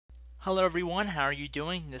Hello everyone, how are you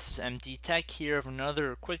doing? This is MD Tech here with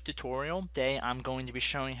another quick tutorial. Today I'm going to be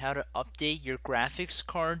showing how to update your graphics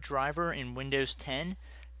card driver in Windows 10.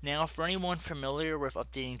 Now for anyone familiar with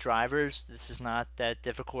updating drivers, this is not that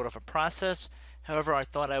difficult of a process. However, I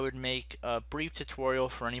thought I would make a brief tutorial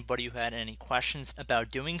for anybody who had any questions about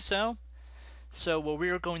doing so. So what we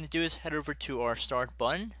are going to do is head over to our Start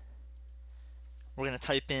button. We're going to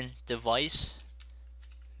type in Device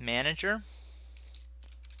Manager.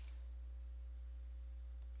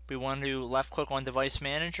 We want to left click on Device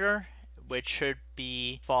Manager, which should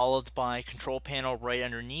be followed by Control Panel right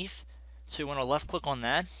underneath. So we want to left click on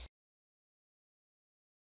that.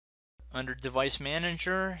 Under Device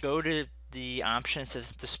Manager, go to the option that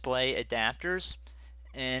says Display Adapters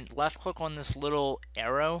and left click on this little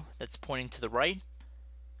arrow that's pointing to the right.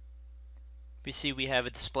 We see we have a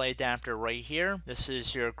display adapter right here. This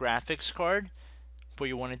is your graphics card. What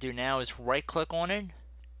you want to do now is right click on it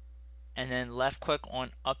and then left click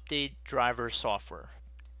on Update Driver Software.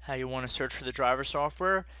 How you want to search for the driver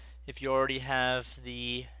software: if you already have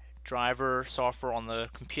the driver software on the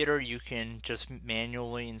computer, you can just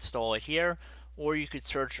manually install it here, or you could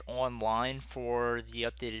search online for the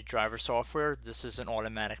updated driver software. This is an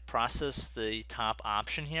automatic process, the top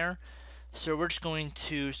option here. So we're just going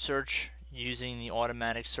to search using the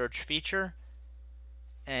automatic search feature,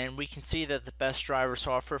 and we can see that the best driver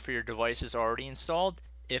software for your device is already installed.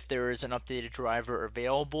 If there is an updated driver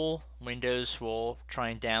available, Windows will try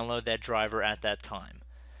and download that driver at that time.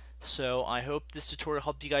 So I hope this tutorial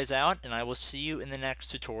helped you guys out, and I will see you in the next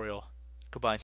tutorial. Goodbye.